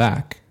that I'm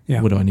back,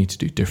 what do I need to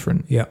do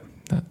different? Yeah.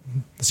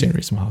 That's the only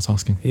reason why I was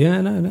asking.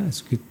 Yeah, no,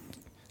 it's good.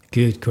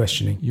 Good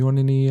questioning. You on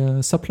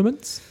any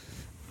supplements?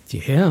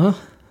 Yeah.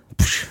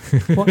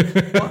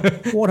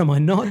 What am I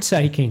not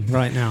taking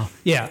right now?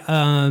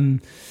 Yeah.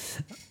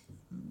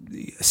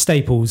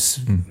 Staples,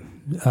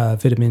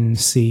 vitamin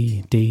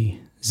C, D,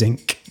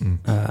 zinc,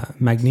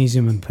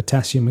 magnesium and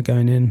potassium are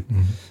going in.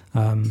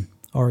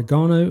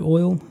 Oregano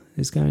oil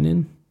is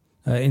going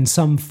in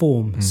some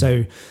form.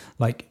 So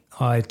like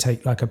I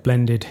take like a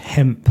blended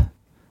hemp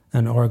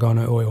and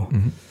oregano oil.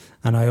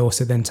 And I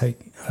also then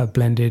take a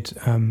blended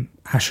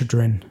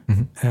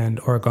ashwagandha and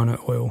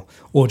oregano oil,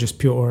 or just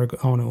pure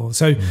oregano oil.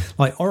 So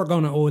like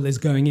oregano oil is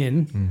going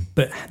in,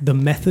 but the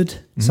method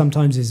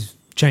sometimes is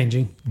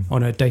changing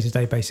on a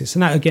day-to-day basis.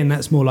 And that, again,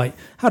 that's more like,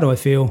 how do I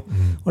feel?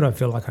 What do I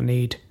feel like I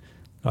need?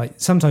 Like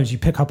sometimes you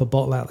pick up a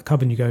bottle out of the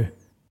cupboard and you go,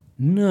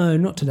 no,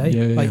 not today.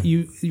 Like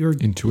your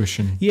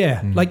intuition.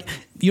 Yeah. Like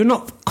you're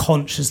not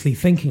consciously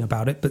thinking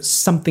about it, but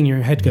something in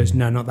your head goes,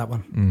 no, not that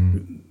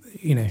one.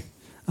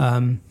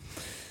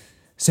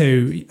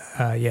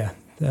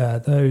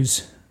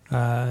 Those.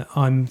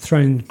 I'm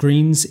throwing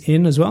greens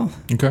in as well.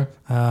 Okay.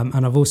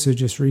 And I've also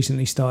just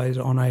recently started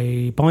on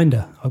a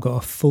binder. I've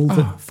got a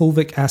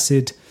fulvic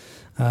acid,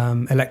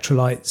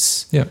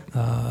 electrolytes,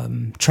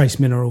 trace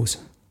minerals.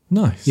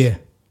 Nice. Yeah.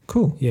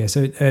 Cool. Yeah.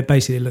 So it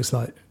basically looks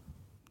like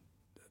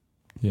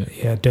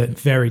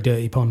very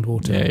dirty pond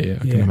water. Yeah.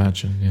 I can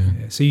imagine.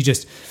 Yeah. So you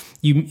just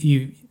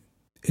you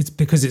it's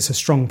because it's a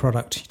strong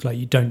product. Like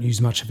you don't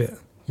use much of it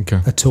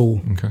at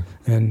all. Okay.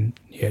 And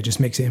just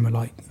mix it in with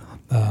like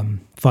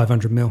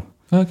 500 ml.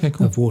 Okay,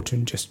 cool. Of water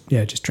and just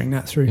drink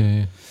that through.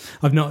 Yeah.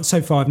 I've not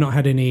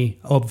had any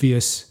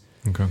obvious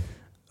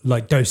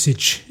like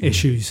dosage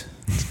issues,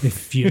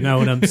 if you know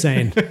what I'm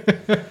saying.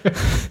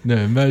 No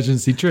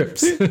emergency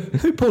trips.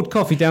 Who poured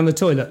coffee down the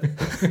toilet?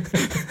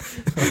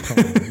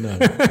 No,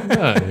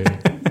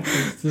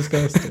 it's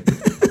disgusting.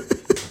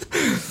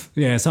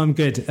 Yeah, so I'm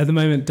good at the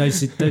moment.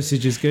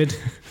 Dosage is good.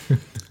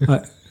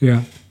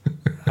 Yeah.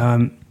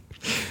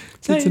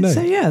 So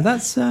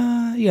that's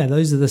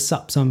those are the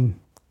sups I'm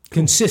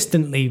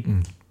consistently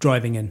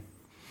driving in.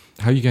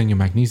 How are you getting your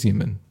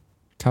magnesium in?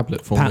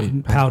 Tablet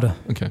form? Powder.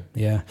 Okay.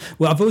 Yeah.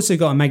 Well, I've also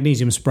got a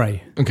magnesium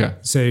spray. Okay.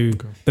 So,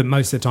 but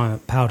most of the time,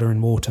 powder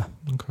and water.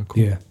 Okay.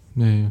 Cool.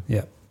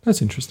 Yeah.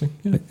 That's interesting.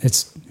 Yeah.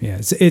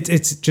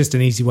 It's just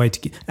an easy way to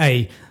get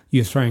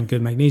you're throwing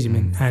good magnesium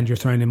in and you're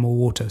throwing in more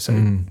water. So,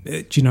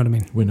 do you know what I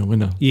mean?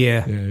 Winner.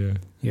 Yeah.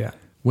 Yeah.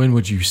 When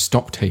would you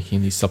stop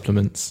taking these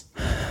supplements?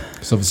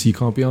 Because obviously you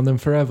can't be on them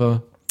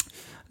forever.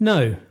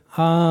 No.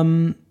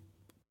 I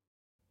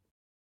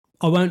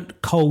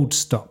won't cold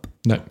stop.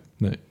 No.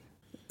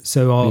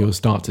 So you'll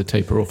start to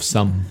taper off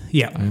some.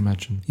 Yeah, I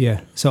imagine.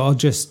 Yeah. So I'll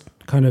just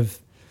kind of,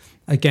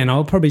 again,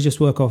 I'll probably just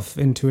work off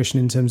intuition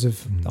in terms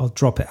of I'll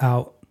drop it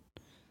out.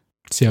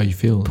 See how you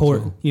feel.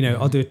 Pour it.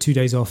 I'll do it 2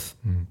 days off,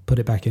 put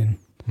it back in.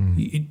 Do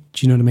you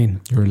know what I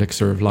mean? Your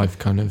elixir of life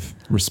kind of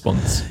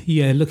response.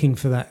 Yeah, looking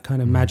for that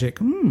kind of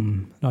magic.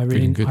 I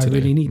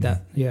really need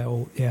that.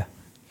 Yeah.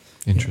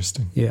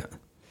 Interesting. Yeah.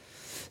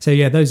 So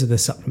yeah, those are the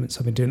supplements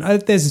I've been doing.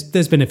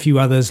 There's been a few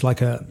others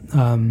like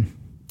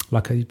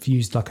I've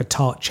used like a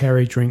tart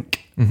cherry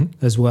drink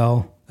as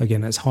well.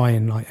 Again, that's high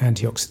in like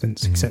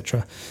antioxidants,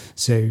 etc.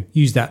 So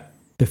use that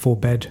before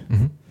bed.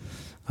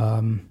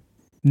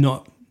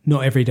 Not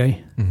every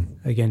day.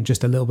 Again,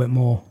 just a little bit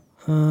more.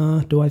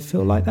 Do I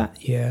feel like that?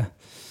 Yeah.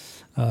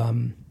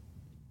 And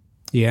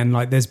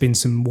like there's been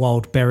some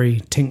wild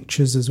berry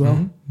tinctures as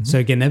well. So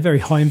again, they're very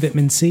high in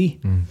vitamin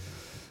C.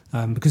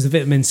 Because the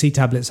vitamin C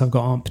tablets I've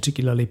got aren't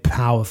particularly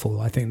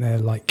powerful. I think they're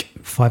like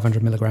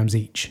 500 milligrams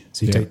each.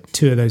 So you take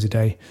 2 of those a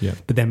day. Yeah.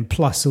 But then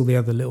plus all the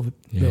other little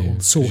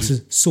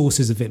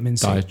sources of vitamin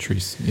C.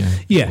 Dietaries.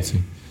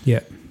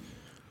 Yeah.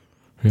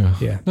 No,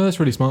 that's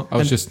really smart. I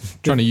was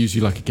just trying to use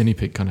you like a guinea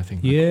pig kind of thing.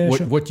 Yeah.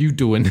 Like, what you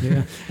doing?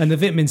 Yeah. And the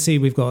vitamin C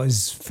we've got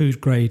is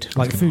food grade,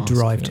 like food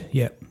derived.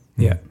 Yeah.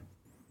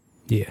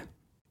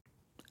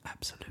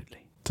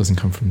 Absolutely. Doesn't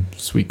come from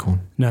sweet corn.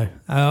 No.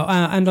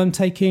 And I'm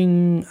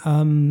taking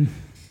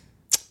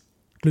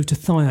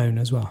glutathione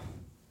as well.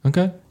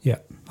 Okay. Yeah.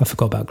 I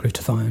forgot about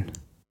glutathione.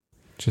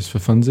 Just for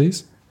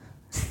funsies?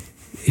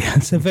 Yeah,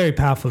 it's a very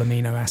powerful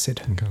amino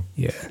acid. Okay.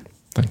 Yeah.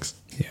 Thanks.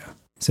 Yeah.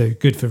 So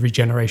good for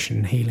regeneration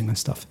and healing and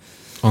stuff.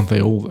 Aren't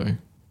they all though?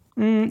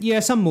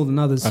 Yeah, some more than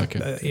others.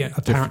 Okay.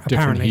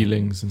 Different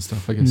healings and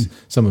stuff. I guess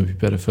some would be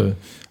better for,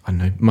 I don't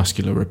know,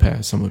 muscular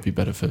repair. Some would be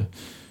better for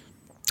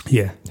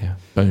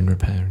bone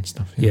repair and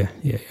stuff. Yeah.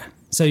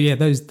 So yeah,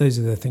 those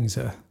are the things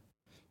that are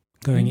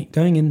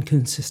going in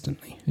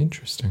consistently.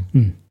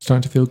 Interesting.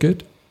 Starting to feel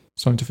good.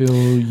 Starting to feel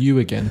you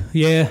again.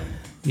 Yeah.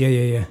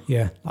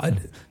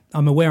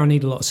 I'm aware I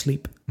need a lot of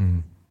sleep.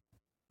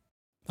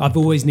 I've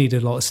always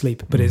needed a lot of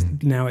sleep, but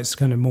now it's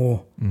kind of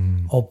more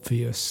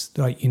obvious.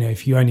 Like,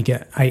 if you only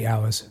get 8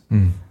 hours,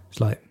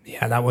 it's like,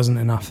 that wasn't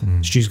enough.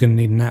 Stu's going to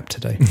need a nap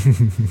today.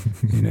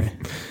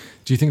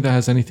 Do you think that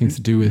has anything to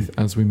do with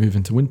as we move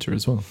into winter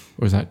as well,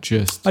 or is that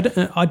just?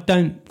 I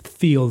don't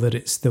feel that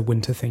it's the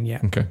winter thing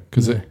yet. Okay,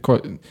 because I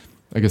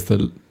guess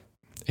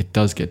it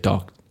does get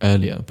dark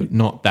earlier, but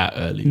not that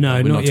early.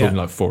 No, we're not yet. talking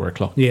like 4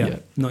 o'clock. Yeah,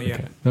 not yet.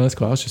 Okay. No, that's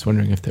cool. I was just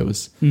wondering if there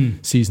was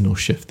seasonal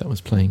shift that was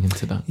playing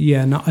into that.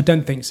 Yeah, no, I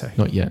don't think so.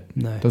 Not yet.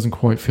 No, it doesn't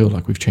quite feel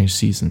like we've changed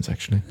seasons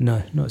actually.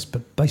 No, it's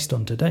based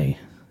on today.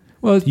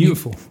 Well, it's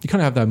beautiful. You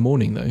kind of have that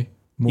morning though.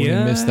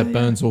 Morning mist that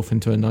burns off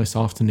into a nice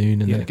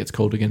afternoon, and then it gets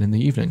cold again in the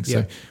evening.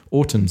 So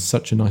autumn's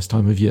such a nice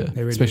time of year,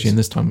 really especially in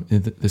this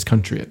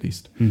country at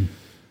least.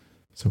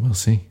 So we'll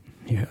see.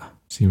 Yeah,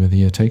 see where the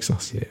year takes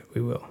us. Yeah,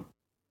 we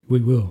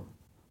will.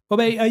 Well,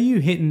 are you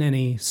hitting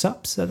any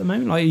subs at the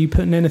moment? Like, are you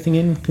putting anything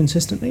in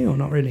consistently or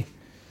not really?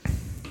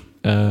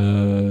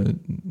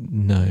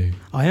 No.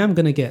 I am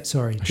going to get.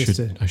 Sorry,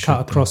 to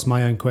cut across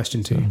my own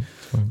question to you.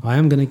 I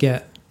am going to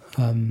get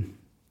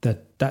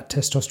that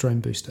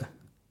testosterone booster.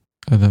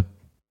 The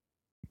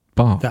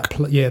bark. The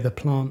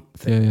plant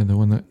thing. Yeah, the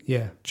one that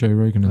Joe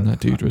Rogan and that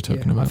dude were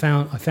talking about.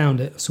 I found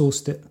it,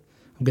 sourced it.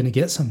 I'm going to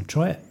get some,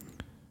 try it.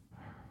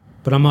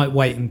 But I might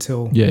wait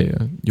until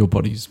your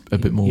body's a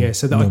bit more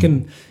so that I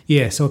can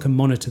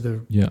monitor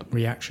the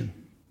reaction.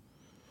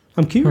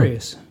 I'm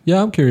curious. Oh.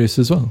 Yeah, I'm curious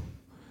as well.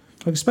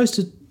 I'm supposed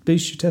to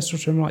boost your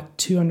testosterone like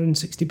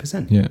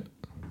 260%. Yeah.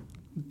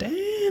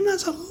 Damn,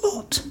 that's a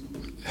lot.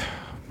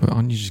 Well,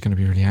 aren't you just going to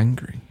be really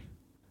angry?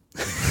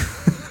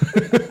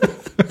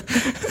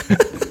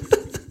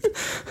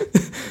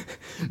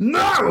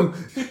 No!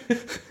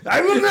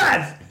 I will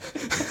not!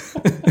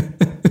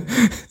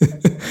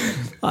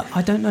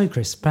 I don't know,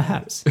 Chris.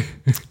 Perhaps.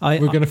 We're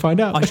going to find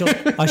out.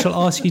 I shall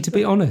ask you to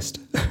be honest.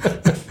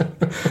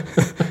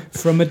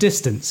 From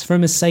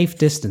a safe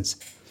distance.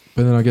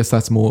 But then I guess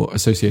that's more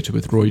associated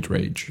with roid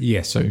rage.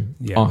 Yes. So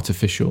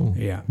artificial,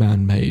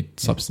 man-made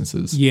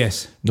substances.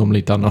 Yes.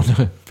 Normally done on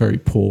a very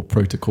poor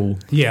protocol.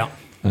 Yeah.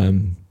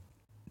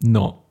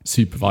 Not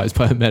supervised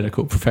by a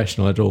medical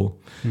professional at all,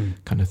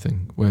 kind of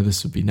thing. Where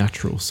this would be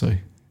natural. So.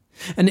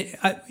 And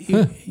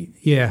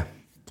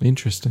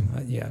interesting.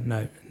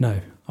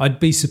 No. I'd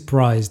be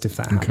surprised if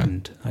that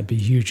happened. I'd be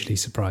hugely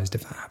surprised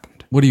if that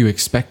happened. What are you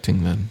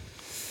expecting then?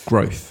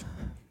 Growth.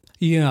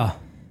 Yeah.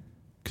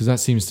 Because that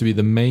seems to be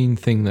the main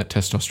thing that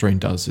testosterone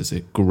does is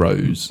it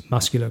grows.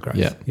 Muscular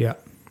growth. Yeah.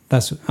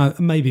 That's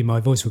maybe my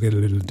voice will get a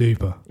little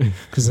deeper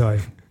because I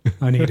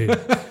need it.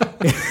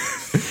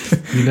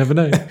 You never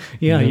know.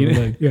 You never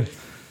know. Yeah.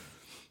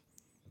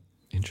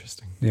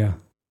 Interesting. Yeah.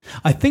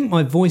 I think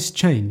my voice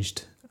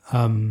changed.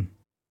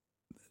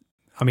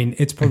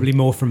 It's probably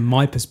more from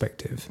my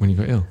perspective. When you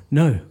got ill?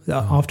 No,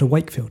 after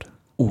Wakefield.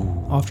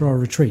 Ooh. After our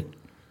retreat.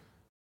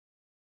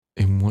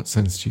 In what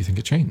sense do you think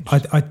it changed?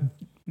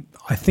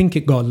 I think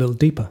it got a little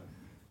deeper.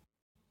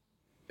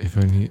 If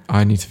only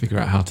I need to figure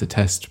out how to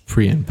test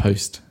pre and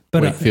post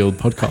Wakefield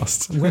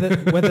podcasts.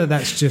 Whether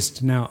that's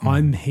just now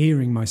I'm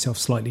hearing myself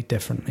slightly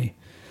differently.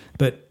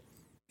 But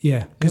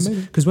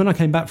because when I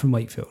came back from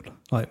Wakefield,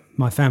 like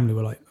my family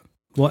were like,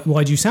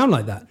 why do you sound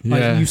like that? Yeah.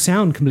 Like, you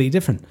sound completely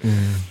different.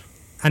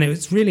 And it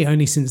was really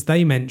only since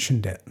they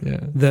mentioned it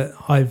that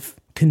I've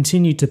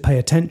continued to pay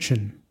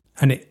attention.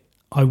 And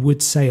I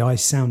would say I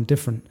sound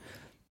different.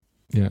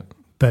 Yeah.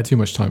 But too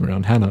much time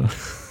around Hannah.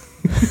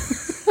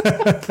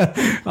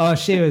 Oh,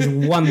 she was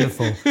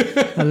wonderful.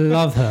 I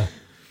love her.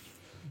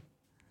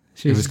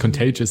 It was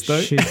contagious,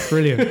 though. She's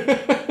brilliant.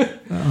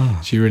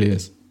 She really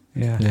is.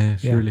 Yeah.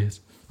 She really is.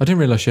 I didn't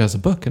realise she has a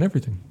book and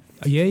everything.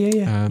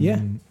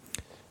 Yeah.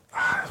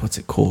 What's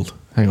it called?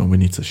 Hang on, we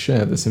need to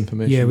share this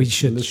information. Yeah, we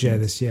should share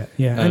this. Yeah.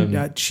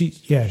 And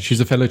she's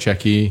a fellow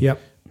Czechie. Yep.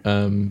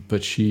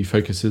 But she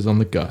focuses on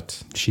the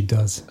gut. She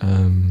does.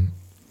 And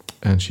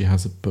she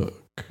has a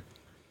book.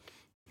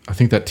 I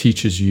think that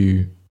teaches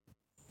you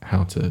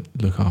how to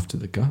look after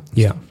the gut.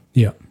 Yeah. Stuff.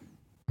 Yeah.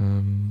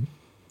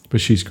 But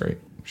she's great.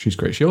 She's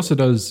great. She also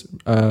does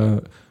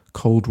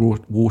cold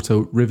water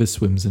river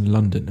swims in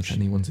London, if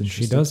anyone's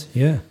interested. She does,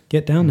 yeah.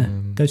 Get down there.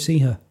 Go see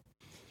her.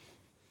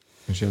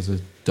 And she has a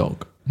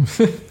dog. I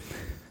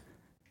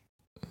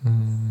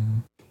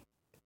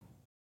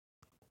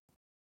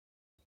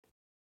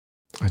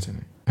don't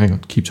know. Hang on.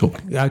 Keep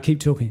talking. I'll keep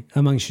talking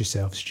amongst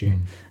yourselves, Stu.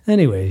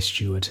 Anyway,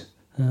 Stuart,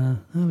 how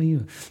are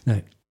you?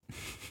 No.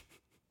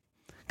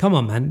 Come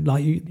on, man.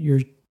 Like you're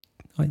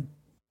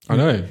I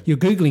know. Your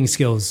Googling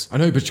skills. I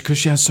know, but because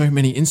she has so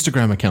many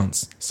Instagram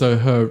accounts. So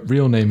her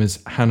real name is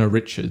Hannah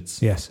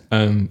Richards. Yes.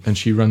 And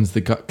she runs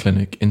the Gut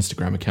Clinic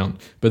Instagram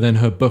account. But then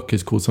her book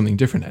is called something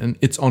different. And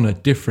it's on a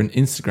different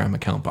Instagram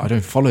account. But I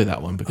don't follow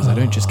that one because I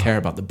don't just care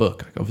about the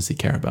book. I obviously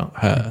care about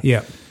her.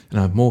 Yeah. And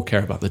I more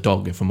care about the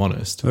dog, if I'm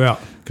honest. Yeah.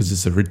 Because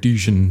it's a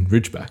Rhodesian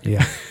Ridgeback.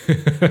 Yeah.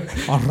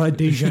 A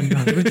Rhodesian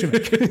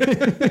Ridgeback.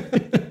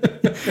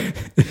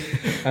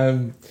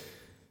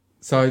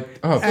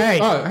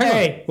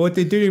 Hey, what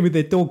they doing with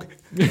their dog?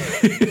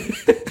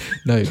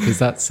 No, because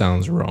that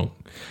sounds wrong.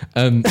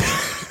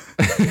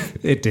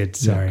 It did,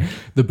 sorry. Yeah.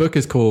 The book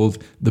is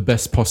called The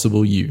Best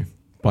Possible You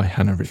by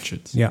Hannah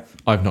Richards. Yeah.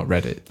 I've not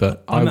read it,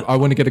 but I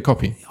want to get a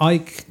copy.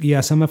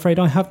 Yes, I'm afraid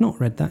I have not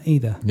read that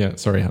either. Yeah,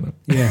 sorry, Hannah.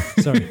 Yeah,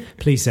 sorry.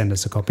 Please send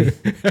us a copy.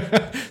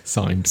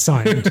 Signed.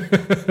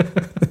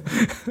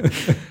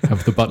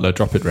 Have the butler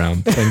drop it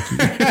round. Thank you.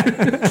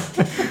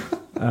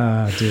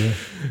 Ah, dear.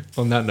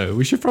 On that note,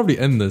 we should probably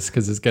end this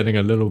because it's getting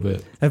a little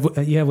bit...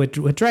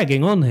 we're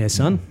dragging on here,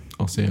 son.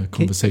 I'll say our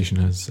conversation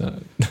has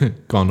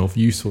gone off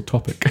useful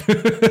topic.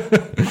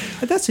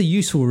 That's a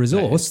useful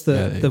resource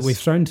that we've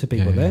thrown to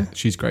people there.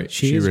 She's great.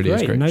 She really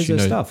is great. Knows her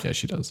stuff. Yeah,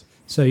 she does.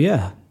 So,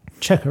 yeah,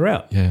 check her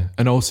out. Yeah,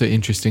 and also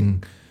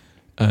interesting,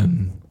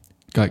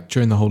 like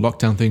during the whole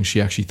lockdown thing,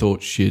 she actually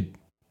thought she'd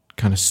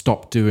kind of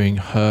stop doing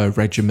her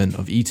regimen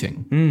of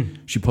eating.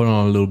 She put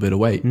on a little bit of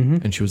weight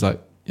and she was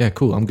like, yeah,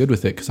 cool, I'm good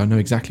with it because I know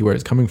exactly where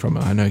it's coming from.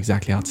 I know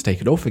exactly how to take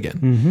it off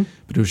again.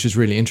 But it was just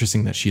really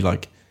interesting that she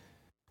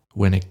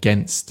went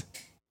against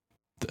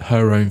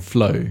her own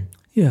flow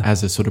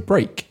as a sort of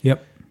break.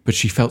 Yep. But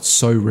she felt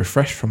so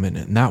refreshed from it.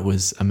 And that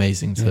was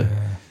amazing to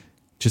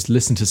just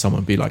listen to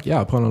someone be like,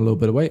 yeah, I put on a little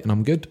bit of weight and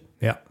I'm good.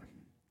 Yeah.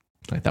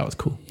 Like that was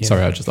cool. Yeah.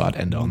 Sorry, I just thought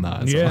I'd end on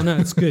that. No,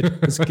 it's good.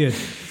 It's good.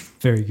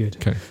 Very good.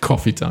 Okay,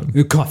 coffee time.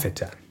 Coffee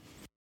time.